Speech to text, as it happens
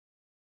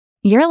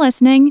You're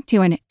listening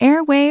to an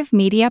Airwave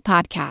Media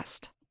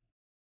Podcast.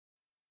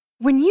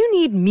 When you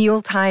need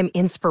mealtime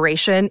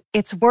inspiration,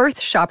 it's worth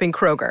shopping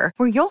Kroger,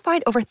 where you'll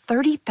find over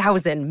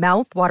 30,000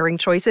 mouth-watering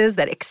choices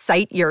that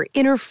excite your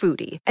inner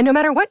foodie. And no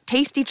matter what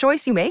tasty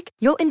choice you make,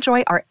 you'll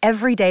enjoy our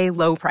everyday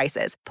low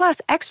prices, plus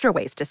extra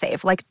ways to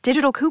save, like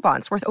digital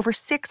coupons worth over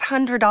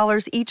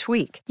 $600 each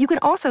week. You can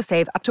also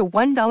save up to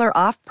 $1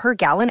 off per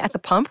gallon at the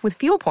pump with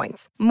fuel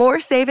points.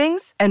 More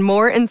savings and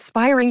more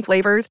inspiring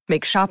flavors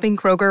make shopping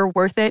Kroger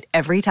worth it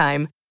every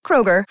time.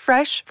 Kroger,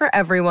 fresh for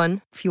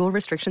everyone. Fuel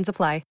restrictions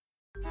apply.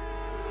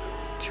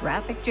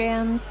 Traffic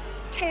jams,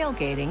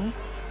 tailgating,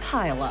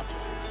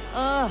 pile-ups.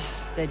 Ugh,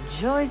 the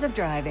joys of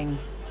driving.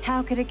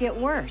 How could it get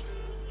worse?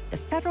 The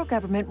federal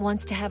government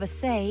wants to have a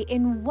say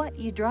in what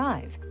you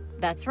drive.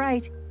 That's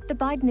right. The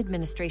Biden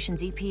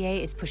administration's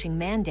EPA is pushing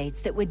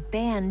mandates that would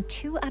ban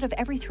 2 out of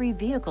every 3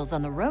 vehicles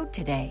on the road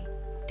today.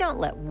 Don't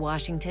let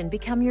Washington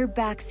become your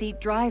backseat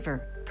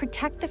driver.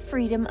 Protect the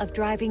freedom of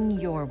driving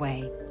your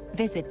way.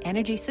 Visit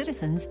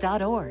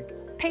EnergyCitizens.org.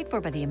 Paid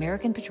for by the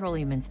American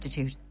Petroleum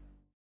Institute.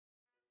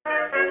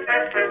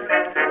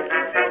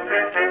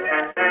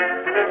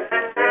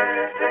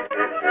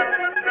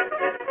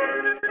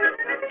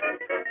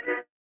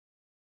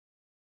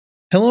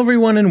 Hello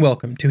everyone and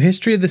welcome to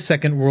History of the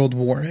Second World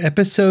War,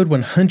 episode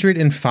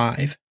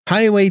 105,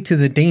 Highway to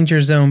the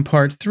Danger Zone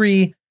Part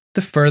 3,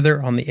 The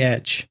Further on the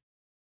Edge.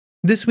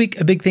 This week,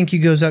 a big thank you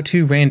goes out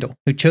to Randall,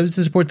 who chose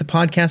to support the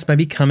podcast by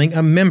becoming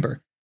a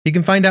member. You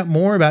can find out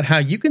more about how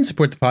you can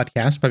support the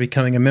podcast by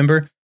becoming a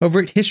member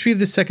over at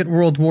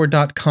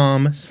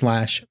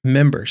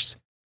historyofthesecondworldwar.com/members.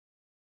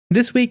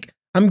 This week,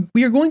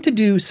 we are going to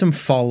do some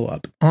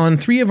follow-up on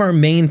 3 of our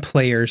main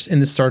players in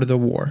the start of the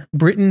war,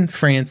 Britain,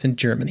 France, and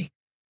Germany.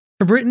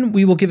 For Britain,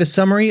 we will give a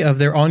summary of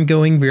their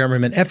ongoing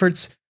rearmament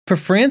efforts. For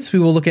France, we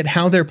will look at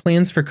how their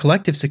plans for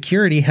collective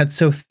security had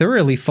so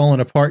thoroughly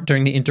fallen apart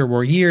during the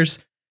interwar years.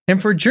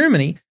 And for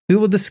Germany, we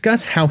will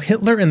discuss how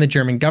Hitler and the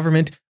German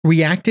government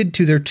reacted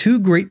to their 2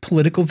 great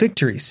political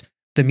victories,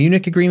 the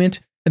Munich Agreement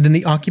and then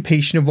the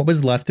occupation of what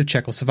was left of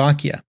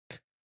Czechoslovakia.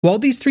 While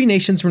these 3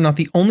 nations were not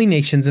the only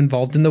nations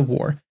involved in the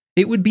war,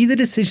 it would be the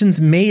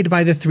decisions made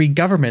by the 3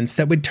 governments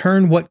that would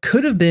turn what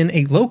could have been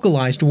a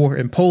localized war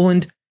in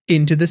Poland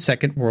into the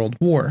Second World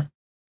War.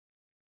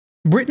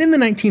 Britain in the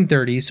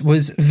 1930s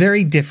was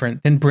very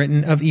different than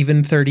Britain of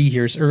even 30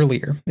 years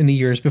earlier, in the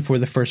years before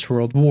the First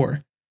World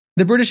War.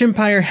 The British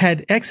Empire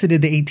had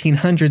exited the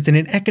 1800s in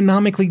an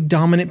economically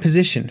dominant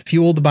position,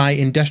 fueled by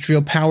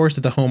industrial powers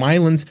of the home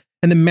islands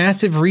and the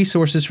massive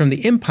resources from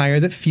the empire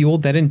that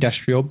fueled that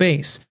industrial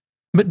base.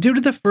 But due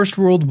to the First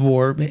World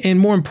War, and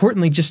more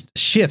importantly just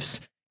shifts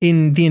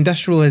in the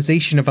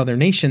industrialization of other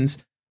nations,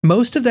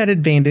 most of that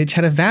advantage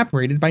had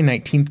evaporated by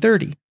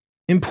 1930.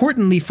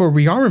 Importantly for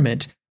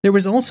rearmament, there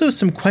was also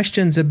some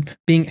questions of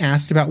being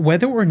asked about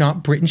whether or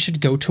not Britain should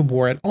go to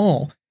war at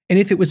all, and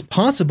if it was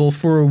possible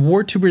for a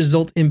war to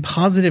result in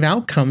positive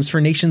outcomes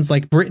for nations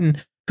like Britain,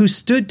 who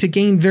stood to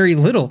gain very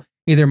little,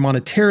 either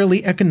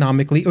monetarily,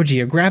 economically, or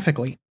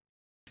geographically.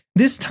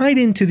 This tied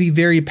into the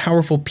very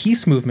powerful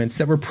peace movements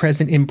that were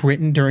present in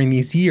Britain during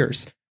these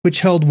years,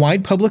 which held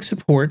wide public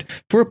support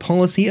for a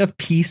policy of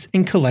peace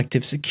and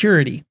collective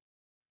security.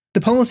 The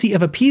policy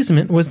of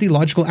appeasement was the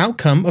logical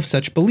outcome of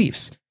such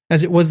beliefs,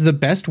 as it was the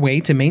best way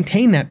to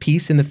maintain that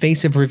peace in the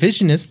face of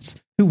revisionists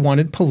who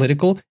wanted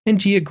political and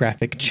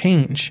geographic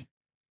change.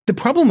 The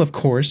problem, of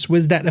course,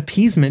 was that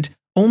appeasement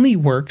only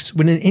works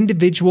when an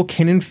individual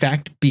can in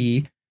fact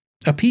be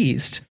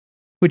appeased,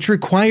 which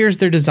requires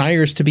their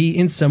desires to be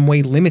in some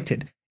way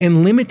limited,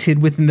 and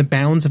limited within the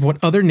bounds of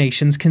what other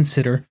nations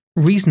consider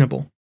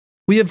reasonable.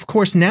 We of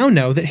course now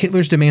know that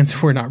Hitler's demands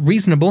were not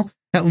reasonable,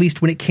 at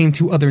least when it came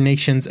to other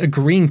nations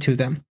agreeing to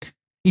them.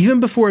 Even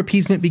before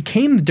appeasement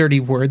became the dirty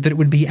word that it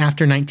would be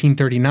after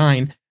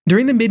 1939,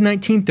 during the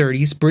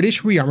mid-1930s,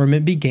 British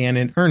rearmament began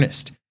in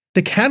earnest.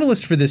 The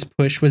catalyst for this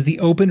push was the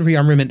open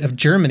rearmament of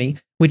Germany,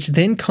 which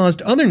then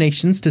caused other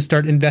nations to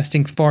start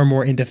investing far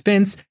more in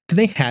defense than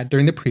they had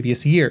during the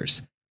previous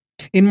years.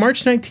 In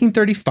March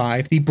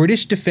 1935, the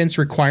British Defense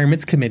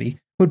Requirements Committee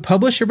would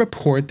publish a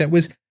report that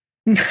was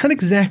not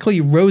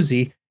exactly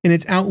rosy in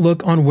its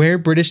outlook on where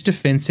British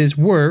defenses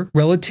were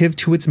relative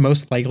to its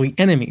most likely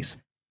enemies.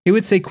 It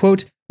would say,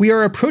 quote, "We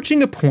are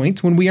approaching a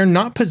point when we are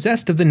not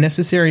possessed of the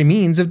necessary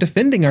means of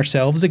defending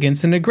ourselves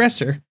against an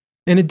aggressor.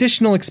 An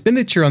additional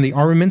expenditure on the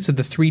armaments of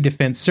the 3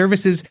 defense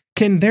services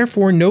can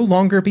therefore no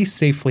longer be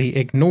safely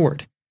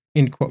ignored."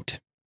 End quote.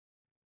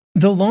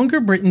 The longer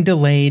Britain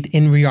delayed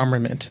in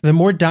rearmament, the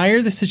more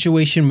dire the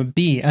situation would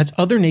be as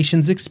other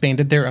nations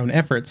expanded their own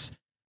efforts.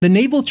 The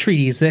naval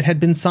treaties that had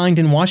been signed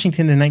in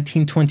Washington in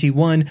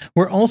 1921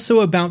 were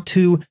also about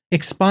to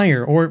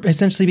expire or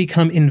essentially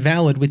become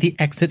invalid with the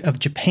exit of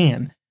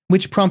Japan,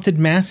 which prompted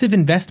massive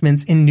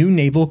investments in new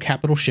naval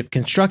capital ship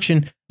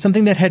construction,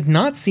 something that had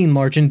not seen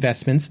large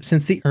investments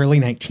since the early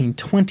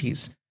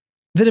 1920s.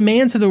 The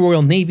demands of the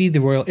Royal Navy,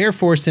 the Royal Air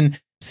Force, and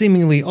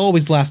seemingly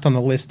always last on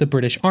the list, the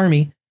British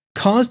Army,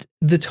 caused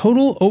the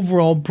total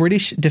overall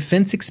British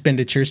defense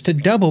expenditures to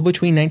double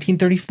between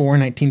 1934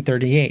 and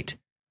 1938.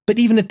 But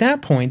even at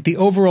that point, the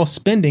overall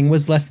spending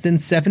was less than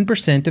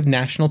 7% of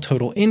national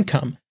total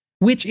income,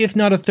 which, if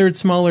not a third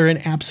smaller in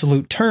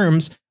absolute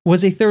terms,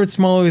 was a third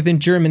smaller than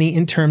Germany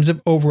in terms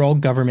of overall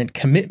government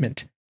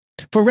commitment.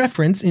 For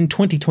reference, in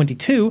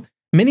 2022,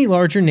 many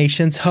larger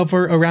nations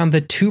hover around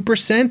the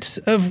 2%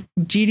 of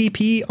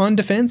GDP on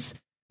defense,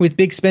 with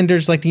big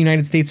spenders like the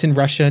United States and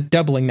Russia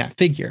doubling that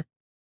figure.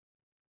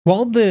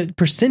 While the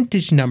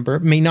percentage number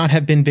may not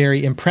have been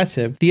very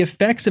impressive, the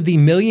effects of the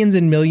millions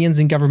and millions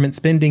in government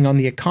spending on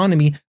the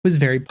economy was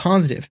very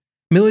positive.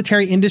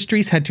 Military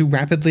industries had to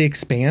rapidly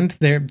expand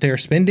their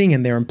spending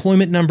and their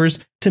employment numbers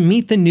to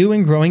meet the new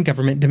and growing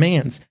government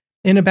demands.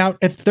 And about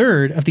a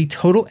third of the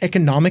total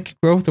economic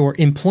growth or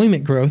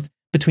employment growth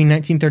between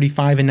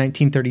 1935 and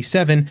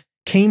 1937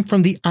 came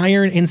from the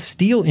iron and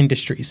steel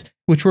industries,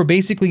 which were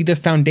basically the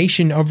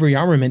foundation of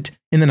rearmament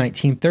in the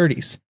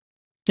 1930s.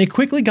 It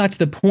quickly got to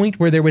the point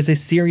where there was a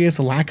serious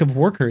lack of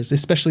workers,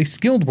 especially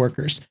skilled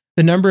workers,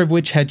 the number of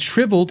which had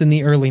shriveled in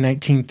the early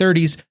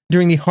 1930s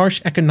during the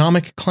harsh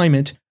economic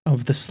climate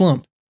of the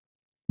slump.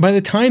 By the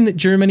time that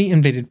Germany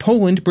invaded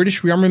Poland,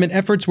 British rearmament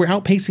efforts were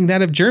outpacing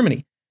that of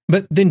Germany,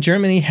 but then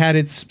Germany had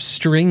its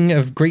string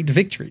of great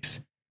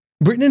victories.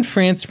 Britain and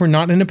France were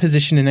not in a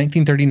position in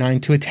 1939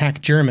 to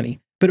attack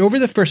Germany, but over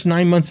the first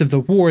 9 months of the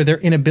war, their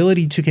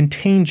inability to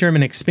contain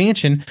German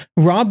expansion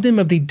robbed them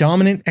of the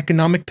dominant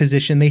economic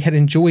position they had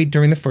enjoyed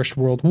during the First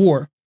World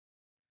War.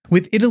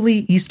 With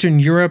Italy, Eastern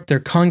Europe, their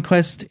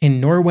conquest in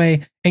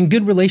Norway, and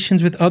good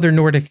relations with other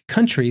Nordic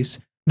countries,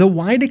 the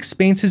wide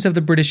expanses of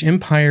the British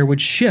Empire would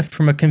shift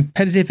from a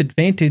competitive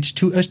advantage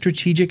to a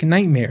strategic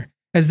nightmare,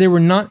 as they were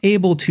not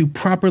able to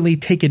properly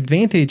take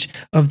advantage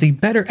of the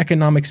better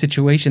economic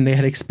situation they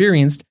had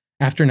experienced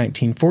after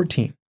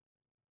 1914.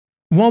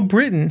 While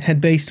Britain had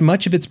based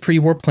much of its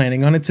pre-war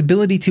planning on its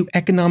ability to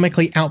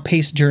economically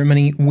outpace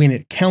Germany when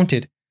it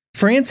counted,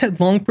 France had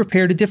long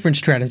prepared a different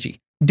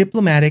strategy: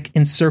 diplomatic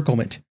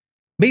encirclement.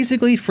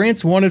 Basically,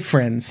 France wanted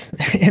friends,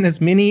 and as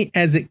many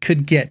as it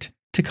could get,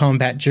 to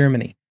combat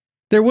Germany.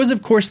 There was,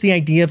 of course, the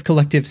idea of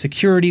collective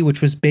security,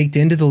 which was baked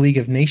into the League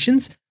of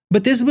Nations,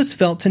 but this was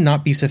felt to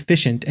not be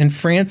sufficient, and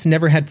France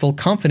never had full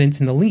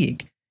confidence in the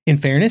League. In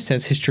fairness,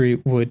 as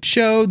history would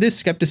show, this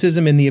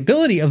skepticism in the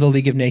ability of the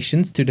League of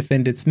Nations to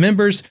defend its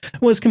members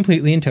was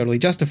completely and totally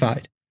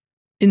justified.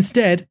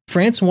 Instead,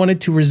 France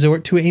wanted to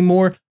resort to a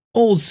more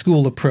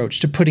old-school approach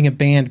to putting a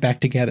band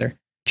back together.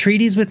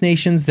 Treaties with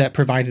nations that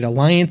provided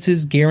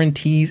alliances,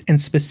 guarantees,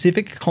 and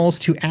specific calls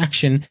to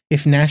action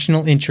if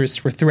national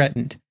interests were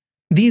threatened.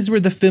 These were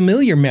the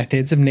familiar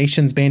methods of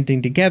nations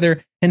banding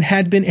together and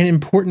had been an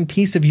important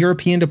piece of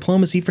European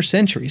diplomacy for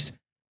centuries.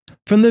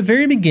 From the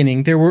very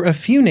beginning, there were a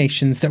few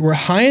nations that were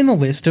high on the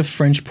list of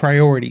French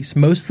priorities,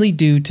 mostly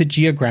due to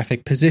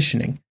geographic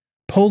positioning: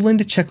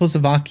 Poland,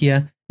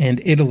 Czechoslovakia,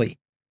 and Italy.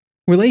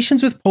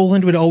 Relations with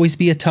Poland would always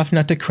be a tough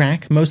nut to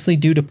crack, mostly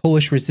due to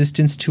Polish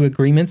resistance to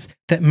agreements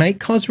that might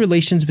cause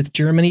relations with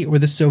Germany or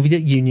the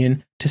Soviet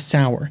Union to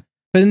sour.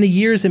 But in the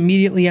years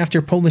immediately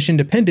after Polish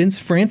independence,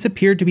 France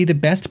appeared to be the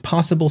best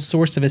possible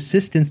source of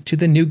assistance to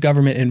the new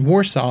government in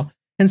Warsaw,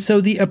 and so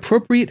the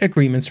appropriate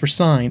agreements were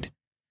signed.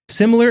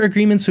 Similar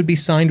agreements would be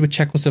signed with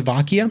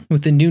Czechoslovakia,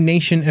 with the new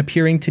nation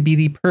appearing to be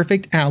the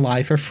perfect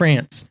ally for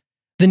France.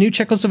 The new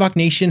Czechoslovak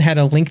nation had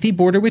a lengthy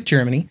border with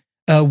Germany,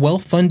 a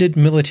well-funded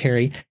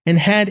military, and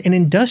had an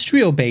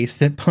industrial base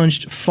that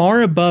punched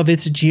far above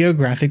its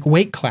geographic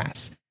weight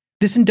class.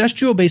 This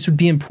industrial base would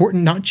be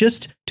important not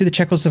just to the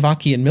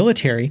Czechoslovakian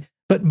military,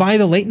 but by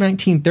the late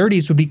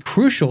 1930s would be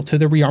crucial to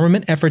the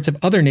rearmament efforts of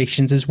other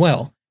nations as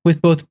well,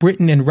 with both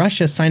Britain and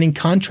Russia signing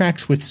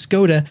contracts with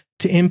Skoda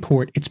to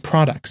import its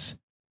products.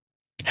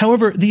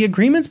 However, the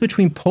agreements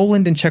between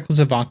Poland and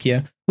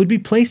Czechoslovakia would be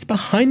placed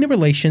behind the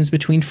relations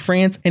between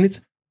France and its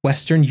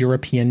Western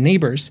European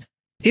neighbors,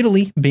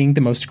 Italy being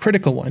the most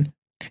critical one.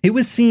 It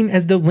was seen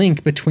as the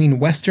link between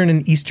Western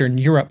and Eastern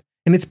Europe,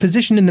 and its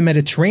position in the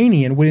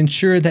Mediterranean would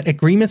ensure that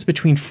agreements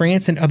between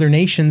France and other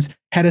nations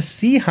had a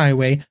sea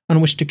highway on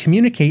which to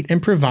communicate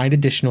and provide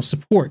additional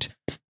support.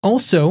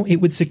 Also, it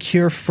would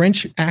secure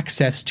French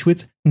access to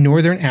its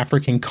northern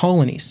African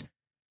colonies.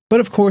 But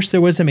of course, there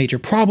was a major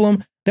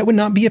problem that would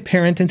not be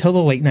apparent until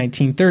the late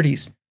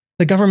 1930s.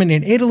 The government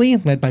in Italy,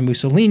 led by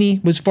Mussolini,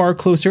 was far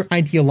closer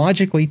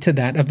ideologically to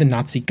that of the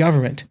Nazi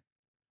government.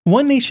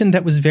 One nation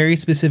that was very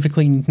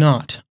specifically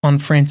not on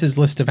France's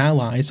list of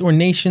allies or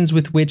nations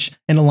with which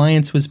an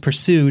alliance was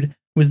pursued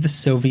was the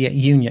Soviet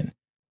Union.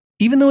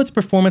 Even though its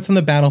performance on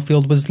the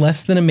battlefield was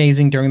less than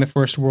amazing during the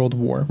First World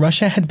War,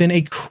 Russia had been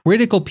a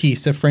critical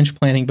piece of French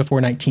planning before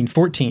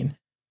 1914.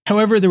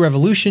 However, the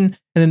revolution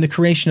and then the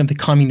creation of the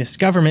communist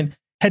government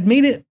had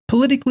made it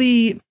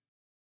politically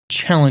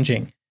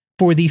challenging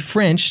for the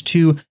French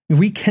to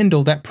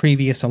rekindle that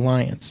previous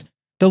alliance.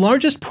 The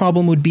largest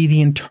problem would be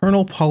the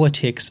internal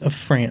politics of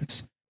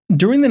France.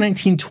 During the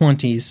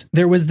 1920s,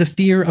 there was the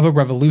fear of a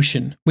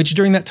revolution, which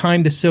during that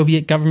time the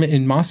Soviet government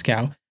in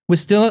Moscow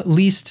was still at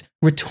least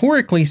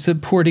rhetorically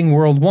supporting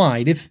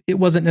worldwide, if it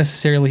wasn't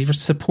necessarily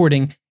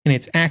supporting in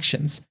its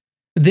actions.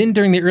 Then,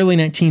 during the early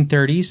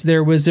 1930s,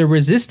 there was a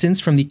resistance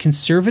from the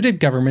conservative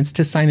governments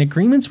to sign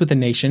agreements with the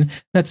nation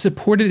that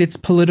supported its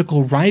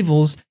political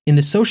rivals in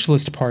the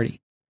Socialist Party.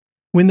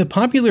 When the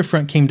Popular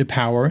Front came to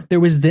power,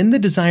 there was then the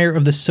desire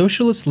of the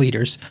socialist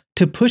leaders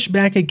to push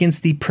back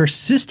against the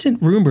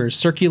persistent rumors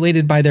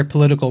circulated by their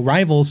political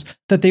rivals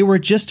that they were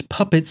just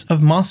puppets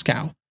of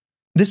Moscow.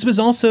 There was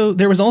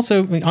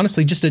also,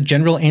 honestly, just a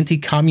general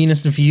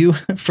anti-communist view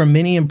from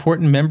many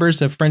important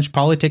members of French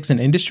politics and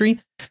industry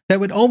that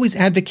would always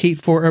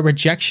advocate for a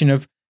rejection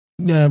of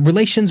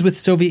relations with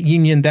Soviet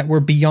Union that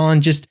were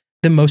beyond just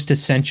the most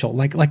essential,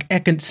 like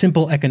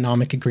simple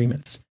economic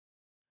agreements.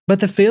 But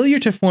the failure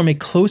to form a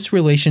close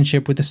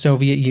relationship with the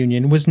Soviet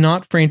Union was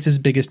not France's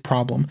biggest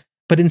problem,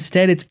 but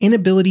instead its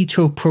inability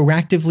to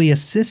proactively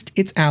assist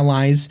its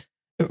allies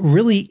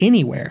really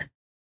anywhere.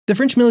 The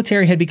French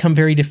military had become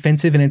very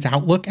defensive in its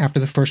outlook after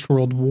the First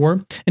World War,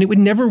 and it would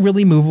never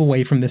really move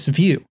away from this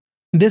view.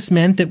 This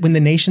meant that when the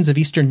nations of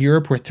Eastern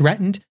Europe were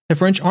threatened, the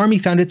French army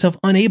found itself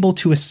unable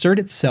to assert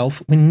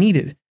itself when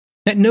needed.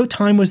 At no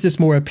time was this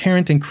more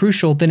apparent and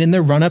crucial than in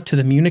the run-up to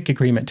the Munich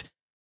Agreement.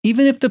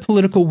 Even if the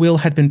political will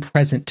had been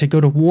present to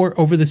go to war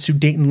over the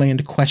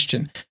Sudetenland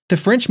question, the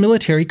French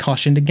military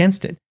cautioned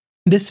against it.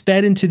 This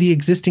fed into the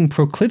existing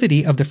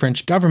proclivity of the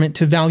French government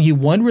to value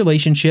one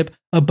relationship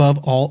above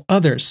all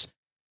others: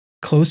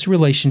 close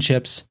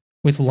relationships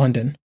with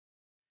London.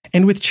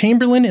 And with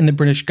Chamberlain and the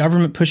British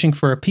government pushing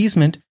for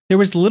appeasement, there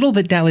was little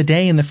that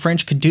Daladier and the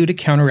French could do to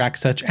counteract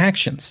such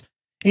actions.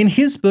 In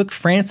his book,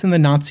 France and the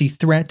Nazi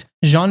Threat,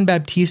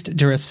 Jean-Baptiste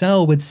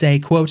Duracell would say,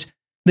 quote,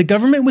 "The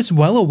government was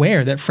well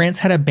aware that France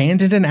had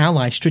abandoned an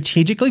ally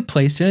strategically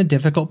placed in a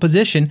difficult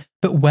position,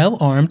 but well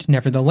armed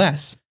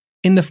nevertheless.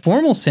 In the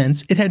formal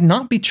sense, it had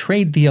not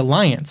betrayed the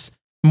alliance.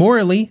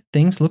 Morally,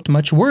 things looked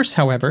much worse,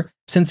 however,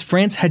 since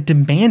France had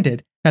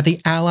demanded that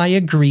the ally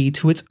agree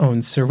to its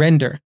own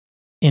surrender."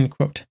 End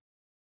quote.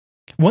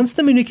 Once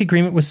the Munich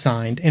Agreement was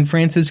signed and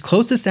France's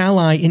closest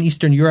ally in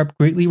Eastern Europe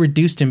greatly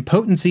reduced in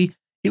potency,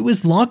 it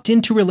was locked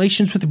into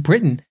relations with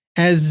Britain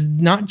as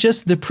not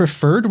just the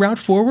preferred route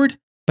forward,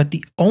 but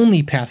the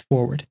only path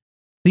forward.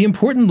 The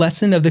important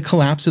lesson of the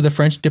collapse of the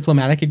French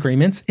diplomatic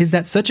agreements is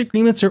that such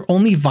agreements are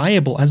only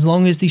viable as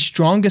long as the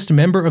strongest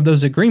member of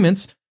those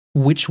agreements,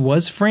 which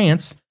was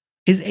France,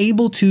 is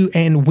able to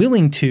and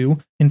willing to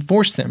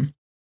enforce them.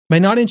 By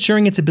not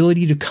ensuring its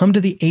ability to come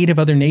to the aid of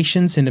other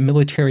nations in a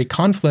military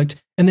conflict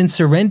and then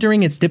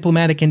surrendering its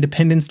diplomatic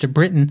independence to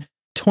Britain,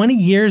 20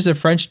 years of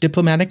French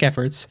diplomatic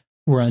efforts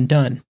were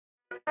undone.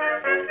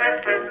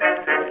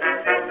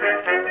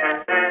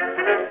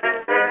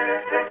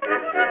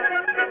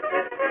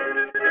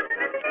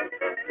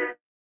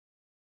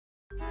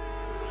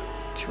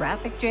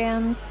 Traffic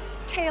jams,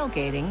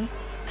 tailgating,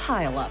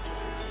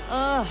 pileups.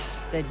 Ugh,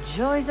 the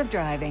joys of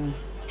driving.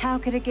 How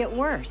could it get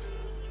worse?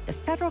 The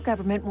federal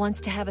government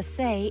wants to have a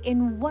say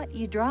in what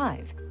you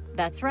drive.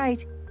 That's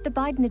right. The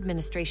Biden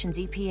administration's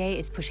EPA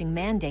is pushing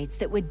mandates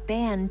that would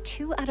ban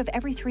 2 out of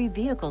every 3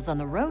 vehicles on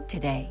the road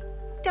today.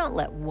 Don't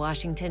let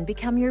Washington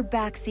become your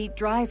backseat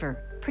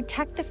driver.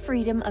 Protect the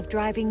freedom of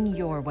driving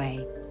your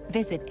way.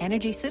 Visit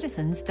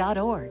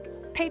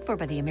EnergyCitizens.org. Paid for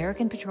by the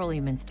American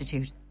Petroleum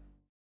Institute.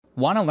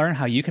 Want to learn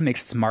how you can make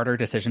smarter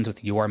decisions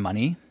with your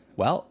money?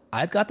 Well,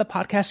 I've got the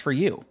podcast for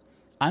you.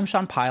 I'm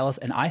Sean Piles,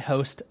 and I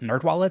host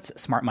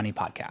NerdWallet's Smart Money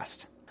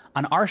Podcast.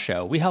 On our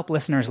show, we help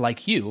listeners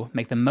like you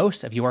make the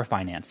most of your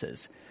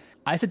finances.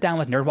 I sit down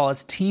with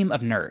NerdWallet's team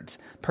of nerds,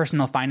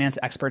 personal finance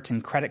experts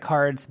in credit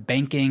cards,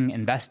 banking,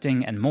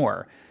 investing, and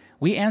more.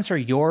 We answer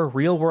your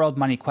real-world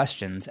money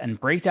questions and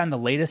break down the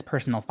latest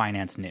personal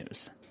finance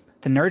news.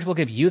 The nerds will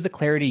give you the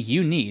clarity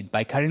you need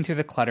by cutting through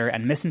the clutter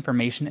and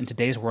misinformation in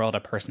today's world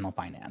of personal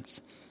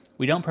finance.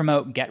 We don't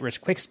promote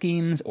get-rich-quick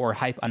schemes or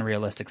hype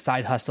unrealistic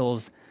side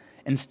hustles.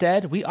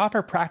 Instead, we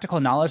offer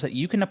practical knowledge that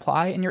you can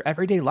apply in your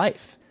everyday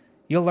life.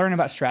 You'll learn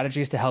about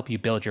strategies to help you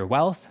build your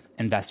wealth,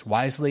 invest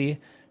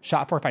wisely,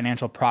 shop for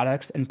financial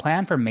products, and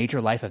plan for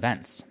major life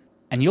events.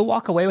 And you'll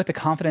walk away with the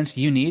confidence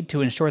you need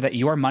to ensure that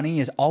your money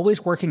is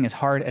always working as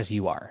hard as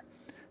you are.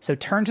 So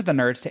turn to the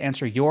nerds to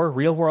answer your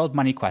real-world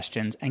money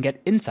questions and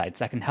get insights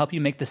that can help you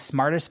make the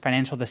smartest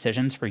financial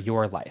decisions for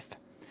your life.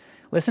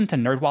 Listen to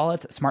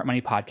NerdWallet's Smart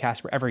Money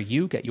Podcast wherever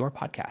you get your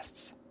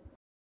podcasts.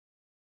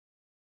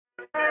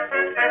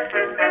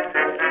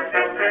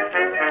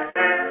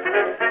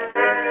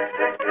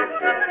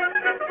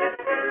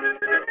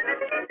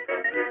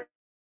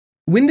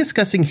 When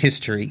discussing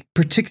history,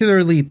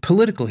 particularly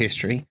political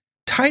history,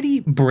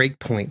 tidy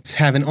breakpoints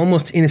have an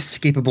almost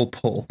inescapable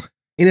pull.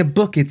 In a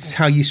book, it's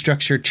how you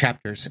structure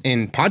chapters.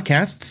 In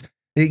podcasts,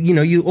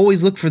 you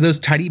always look for those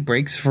tidy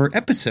breaks for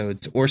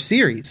episodes or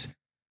series.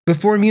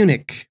 Before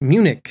Munich,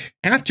 Munich,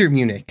 after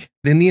Munich,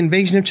 then the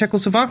invasion of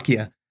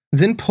Czechoslovakia,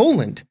 then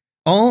Poland.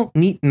 All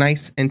neat,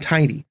 nice, and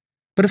tidy.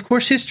 But of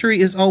course, history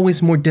is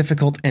always more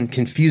difficult and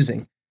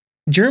confusing.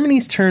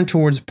 Germany's turn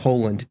towards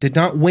Poland did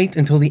not wait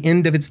until the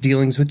end of its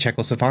dealings with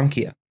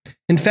Czechoslovakia.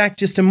 In fact,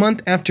 just a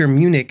month after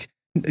Munich,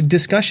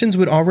 discussions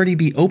would already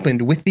be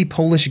opened with the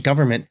Polish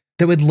government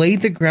that would lay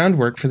the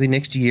groundwork for the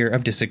next year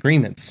of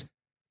disagreements,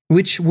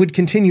 which would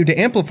continue to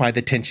amplify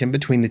the tension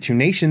between the two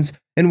nations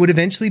and would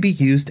eventually be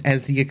used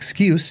as the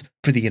excuse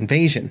for the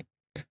invasion.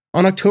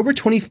 On October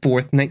 24,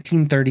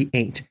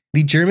 1938,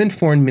 the German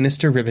Foreign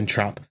Minister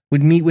Ribbentrop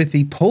would meet with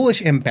the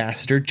Polish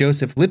ambassador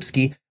Joseph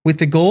Lipski with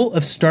the goal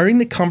of starting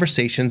the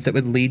conversations that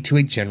would lead to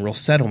a general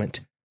settlement.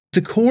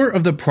 The core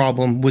of the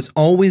problem was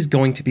always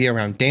going to be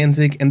around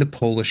Danzig and the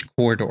Polish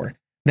corridor,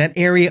 that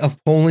area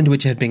of Poland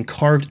which had been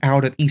carved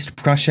out of East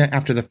Prussia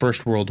after the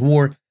First World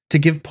War to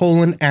give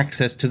Poland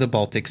access to the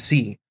Baltic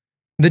Sea.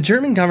 The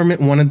German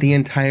government wanted the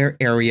entire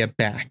area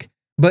back,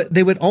 but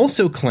they would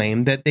also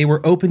claim that they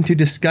were open to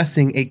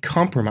discussing a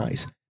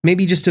compromise,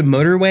 maybe just a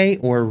motorway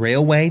or a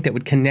railway that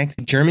would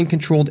connect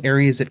German-controlled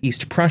areas of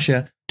East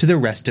Prussia to the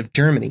rest of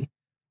Germany.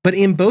 But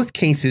in both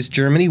cases,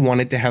 Germany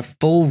wanted to have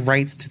full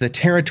rights to the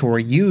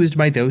territory used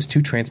by those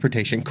two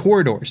transportation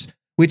corridors,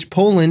 which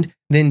Poland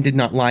then did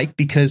not like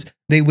because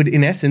they would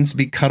in essence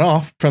be cut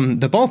off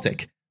from the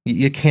Baltic.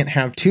 You can't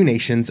have two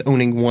nations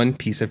owning one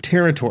piece of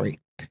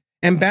territory.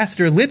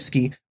 Ambassador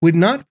Lipski would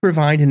not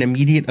provide an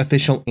immediate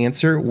official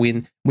answer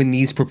when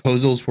these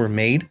proposals were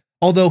made,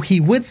 although he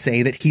would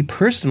say that he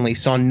personally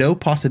saw no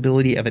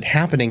possibility of it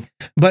happening,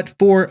 but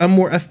for a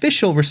more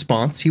official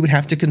response, he would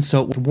have to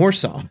consult with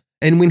Warsaw.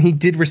 And when he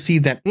did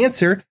receive that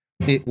answer,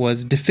 it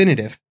was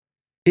definitive.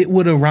 It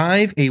would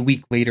arrive a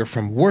week later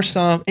from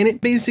Warsaw, and it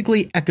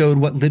basically echoed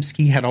what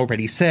Lipski had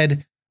already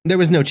said. There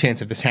was no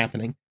chance of this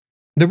happening.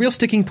 The real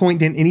sticking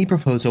point in any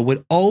proposal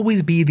would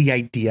always be the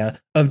idea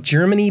of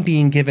Germany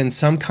being given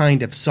some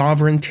kind of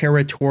sovereign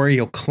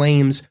territorial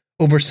claims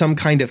over some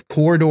kind of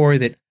corridor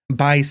that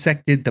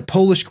bisected the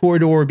Polish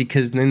corridor,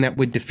 because then that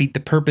would defeat the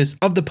purpose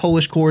of the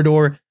Polish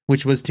corridor,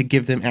 which was to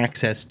give them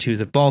access to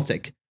the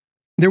Baltic.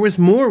 There was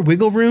more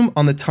wiggle room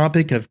on the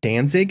topic of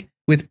Danzig,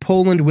 with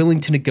Poland willing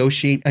to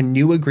negotiate a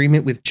new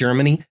agreement with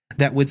Germany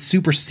that would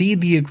supersede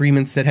the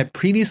agreements that had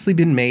previously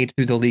been made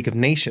through the League of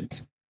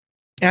Nations.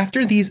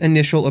 After these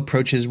initial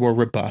approaches were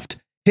rebuffed,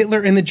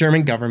 Hitler and the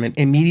German government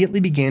immediately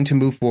began to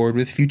move forward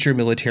with future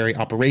military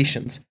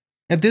operations.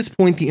 At this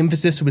point, the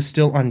emphasis was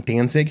still on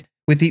Danzig,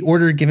 with the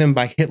order given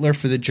by Hitler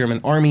for the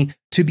German army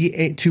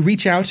to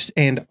reach out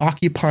and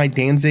occupy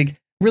Danzig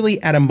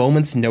really at a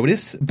moment's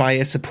notice by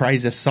a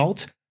surprise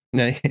assault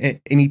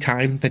at any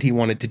time that he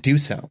wanted to do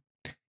so.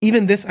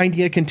 Even this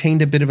idea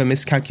contained a bit of a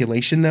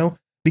miscalculation, though,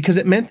 because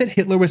it meant that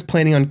Hitler was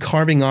planning on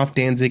carving off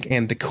Danzig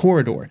and the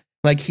corridor,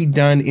 like he'd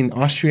done in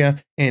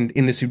Austria and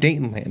in the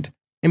Sudetenland.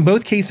 In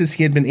both cases,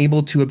 he had been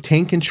able to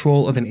obtain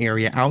control of an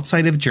area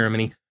outside of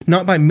Germany,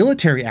 not by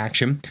military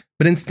action,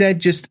 but instead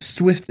just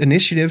swift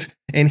initiative,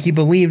 and he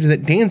believed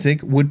that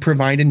Danzig would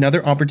provide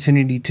another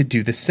opportunity to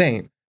do the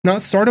same.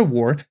 Not start a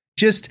war,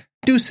 just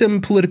do some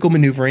political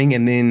maneuvering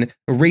and then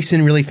race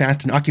in really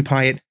fast and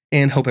occupy it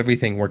and hope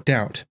everything worked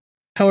out.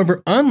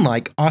 However,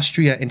 unlike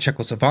Austria and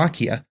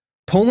Czechoslovakia,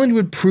 Poland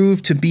would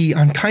prove to be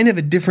on kind of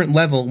a different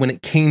level when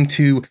it came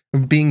to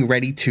being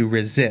ready to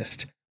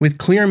resist, with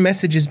clear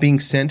messages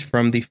being sent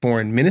from the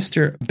foreign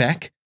minister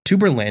Beck to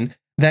Berlin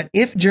that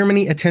if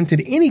Germany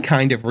attempted any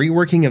kind of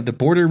reworking of the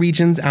border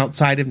regions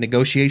outside of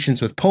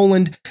negotiations with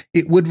Poland,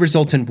 it would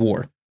result in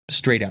war,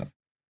 straight up.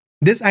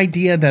 This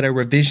idea that a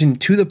revision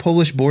to the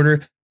Polish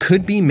border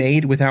could be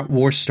made without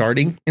war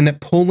starting, and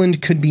that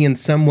Poland could be in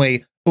some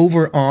way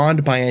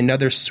overawed by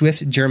another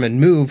swift German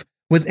move,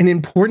 was an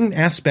important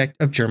aspect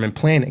of German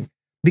planning,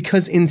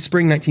 because in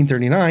spring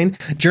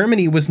 1939,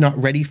 Germany was not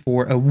ready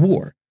for a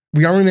war.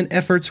 Rearmament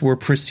efforts were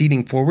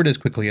proceeding forward as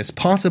quickly as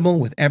possible,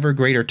 with ever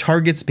greater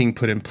targets being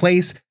put in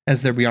place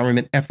as the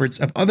rearmament efforts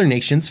of other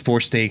nations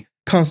forced a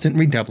constant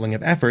redoubling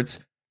of efforts,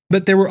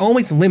 but there were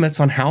always limits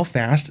on how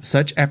fast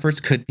such efforts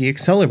could be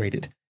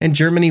accelerated, and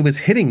Germany was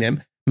hitting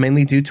them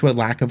mainly due to a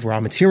lack of raw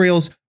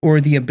materials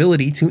or the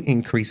ability to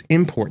increase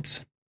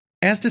imports.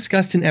 As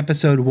discussed in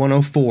episode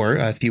 104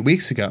 a few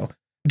weeks ago,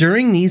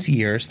 during these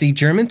years, the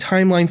German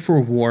timeline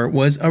for war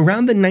was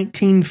around the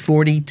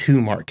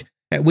 1942 mark,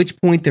 at which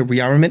point the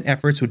rearmament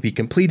efforts would be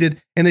completed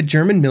and the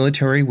German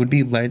military would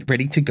be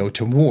ready to go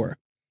to war.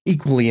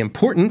 Equally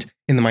important,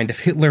 in the mind of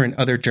Hitler and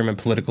other German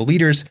political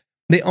leaders,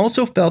 they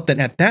also felt that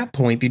at that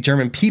point the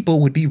German people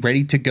would be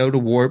ready to go to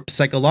war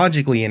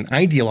psychologically and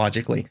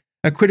ideologically,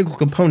 a critical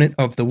component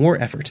of the war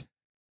effort.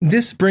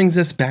 This brings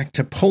us back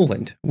to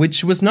Poland,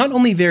 which was not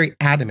only very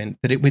adamant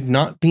that it would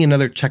not be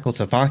another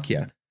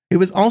Czechoslovakia, it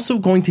was also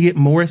going to get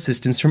more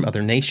assistance from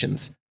other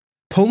nations.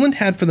 Poland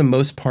had for the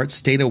most part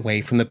stayed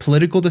away from the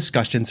political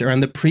discussions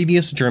around the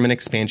previous German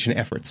expansion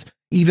efforts,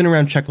 even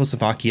around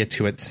Czechoslovakia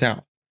to its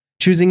south,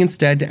 choosing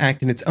instead to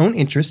act in its own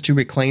interest to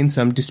reclaim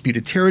some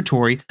disputed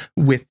territory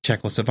with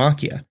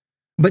Czechoslovakia.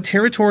 But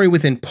territory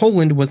within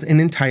Poland was an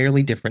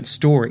entirely different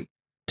story.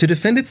 To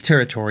defend its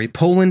territory,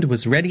 Poland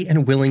was ready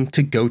and willing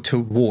to go to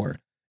war,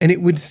 and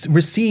it would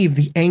receive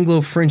the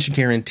Anglo-French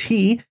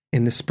guarantee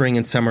in the spring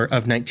and summer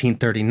of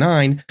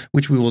 1939,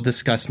 which we will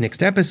discuss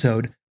next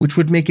episode, which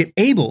would make it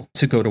able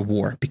to go to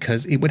war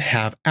because it would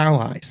have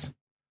allies.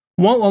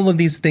 While all of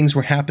these things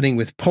were happening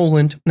with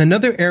Poland,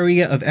 another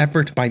area of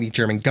effort by the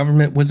German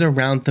government was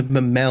around the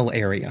Memel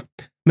area.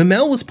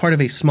 Memel was part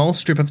of a small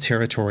strip of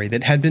territory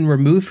that had been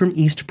removed from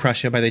East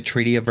Prussia by the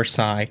Treaty of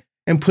Versailles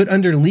and put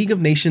under League of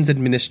Nations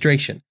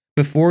administration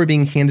before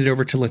being handed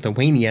over to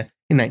Lithuania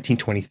in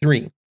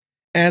 1923.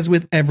 As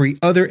with every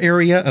other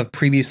area of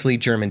previously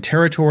German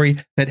territory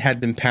that had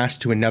been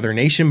passed to another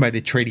nation by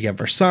the Treaty of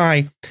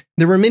Versailles,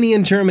 there were many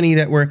in Germany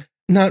that were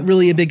not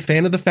really a big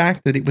fan of the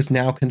fact that it was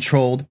now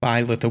controlled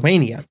by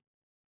Lithuania.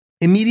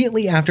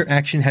 Immediately after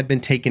action had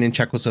been taken in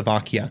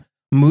Czechoslovakia,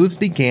 moves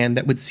began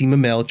that would see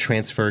Memel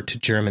transferred to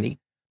Germany.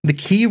 The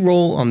key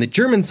role on the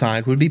German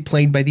side would be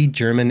played by the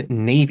German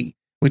Navy,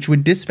 which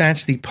would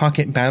dispatch the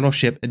pocket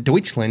battleship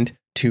Deutschland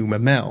to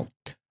Memel.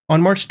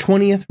 On March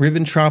 20th,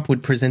 Ribbentrop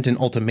would present an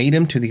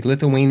ultimatum to the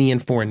Lithuanian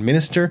foreign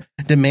minister,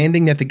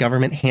 demanding that the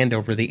government hand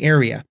over the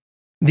area.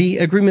 The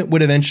agreement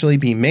would eventually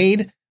be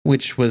made,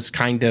 which was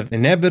kind of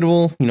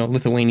inevitable.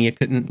 Lithuania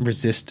couldn't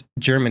resist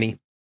Germany.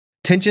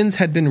 Tensions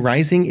had been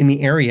rising in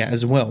the area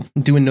as well,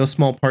 due in no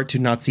small part to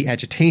Nazi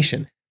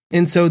agitation.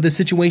 And so the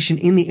situation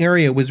in the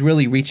area was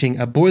really reaching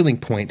a boiling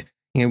point.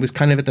 It was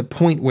kind of at the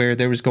point where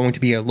there was going to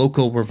be a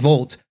local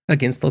revolt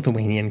against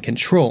Lithuanian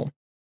control.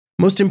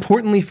 Most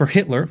importantly for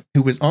Hitler,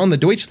 who was on the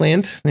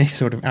Deutschland,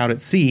 sort of out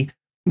at sea,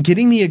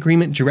 getting the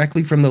agreement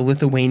directly from the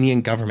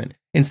Lithuanian government,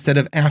 instead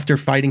of after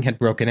fighting had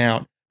broken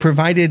out,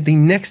 provided the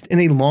next in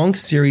a long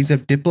series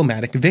of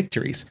diplomatic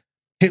victories.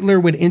 Hitler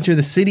would enter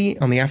the city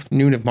on the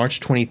afternoon of March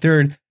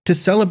 23rd to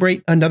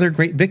celebrate another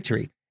great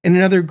victory and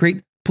another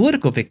great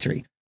political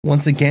victory.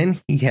 Once again,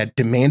 he had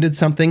demanded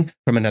something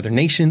from another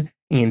nation,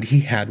 and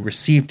he had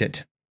received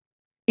it.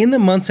 In the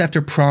months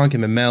after Prague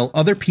and Memel,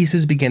 other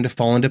pieces began to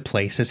fall into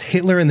place as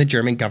Hitler and the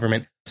German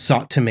government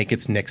sought to make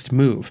its next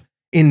move.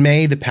 In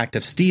May, the Pact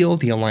of Steel,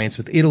 the alliance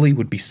with Italy,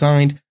 would be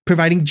signed,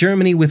 providing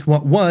Germany with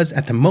what was,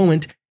 at the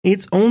moment,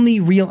 its only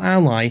real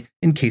ally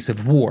in case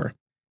of war.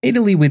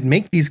 Italy would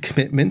make these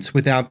commitments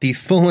without the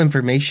full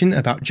information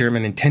about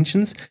German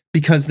intentions,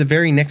 because the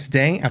very next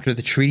day after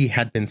the treaty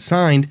had been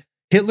signed,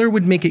 Hitler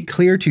would make it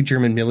clear to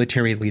German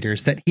military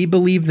leaders that he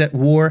believed that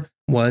war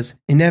was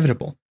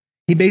inevitable.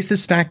 He based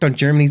this fact on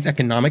Germany's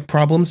economic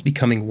problems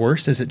becoming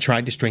worse as it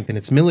tried to strengthen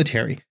its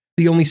military.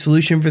 The only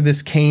solution for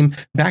this came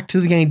back to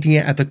the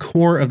idea at the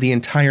core of the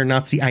entire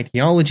Nazi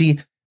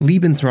ideology,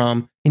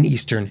 Lebensraum in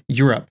Eastern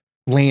Europe,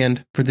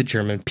 land for the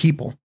German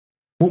people.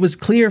 What was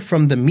clear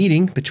from the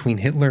meeting between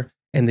Hitler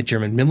and the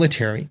German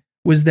military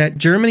was that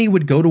Germany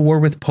would go to war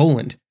with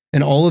Poland,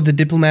 and all of the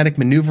diplomatic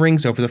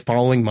maneuverings over the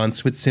following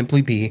months would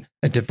simply be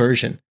a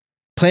diversion.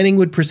 Planning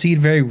would proceed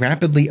very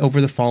rapidly over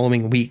the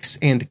following weeks,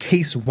 and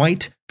Case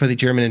White for the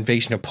German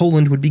invasion of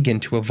Poland would begin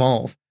to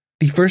evolve.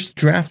 The first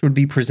draft would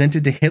be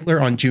presented to Hitler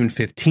on June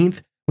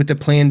 15th, with the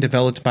plan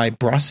developed by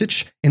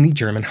Brauchitsch and the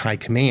German High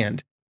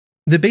Command.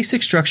 The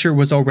basic structure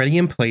was already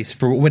in place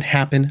for what would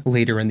happen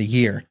later in the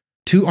year.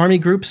 2 army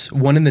groups,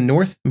 one in the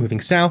north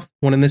moving south,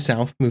 one in the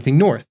south moving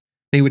north.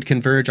 They would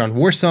converge on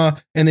Warsaw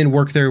and then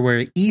work their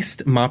way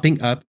east,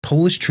 mopping up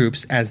Polish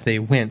troops as they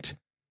went.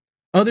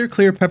 Other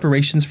clear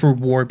preparations for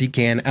war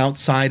began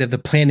outside of the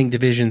planning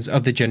divisions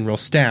of the General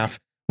Staff,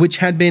 which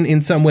had been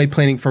in some way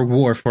planning for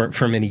war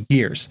for many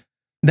years.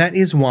 That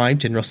is why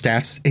General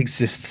Staffs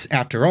exists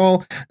after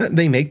all.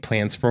 They make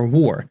plans for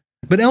war.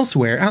 But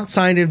elsewhere,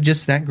 outside of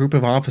just that group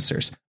of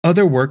officers,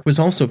 other work was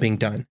also being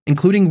done,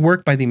 including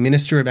work by the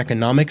Minister of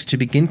Economics to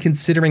begin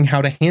considering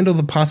how to handle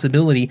the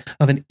possibility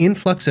of an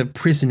influx of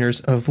prisoners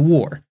of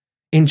war.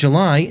 In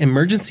July,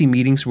 emergency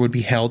meetings would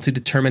be held to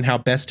determine how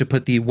best to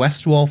put the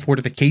West Wall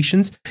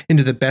fortifications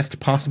into the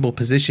best possible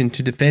position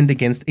to defend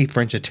against a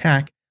French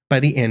attack by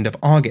the end of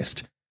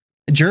August.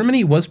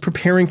 Germany was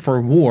preparing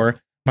for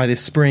war by the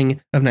spring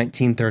of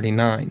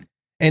 1939.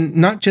 And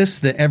not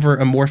just the ever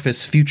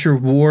amorphous future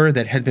war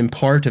that had been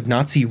part of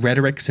Nazi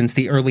rhetoric since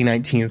the early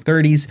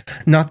 1930s,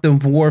 not the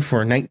war for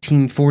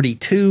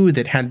 1942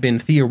 that had been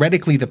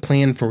theoretically the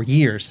plan for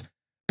years,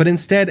 but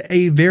instead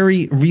a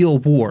very real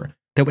war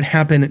that would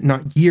happen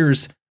not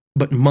years,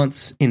 but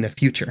months in the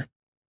future.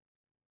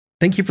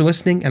 Thank you for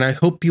listening, and I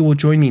hope you will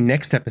join me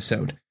next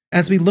episode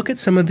as we look at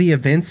some of the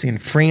events in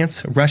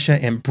France, Russia,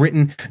 and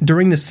Britain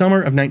during the summer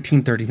of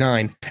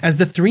 1939, as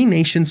the 3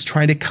 nations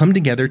try to come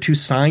together to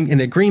sign an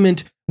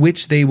agreement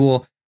which they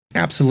will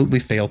absolutely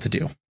fail to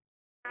do.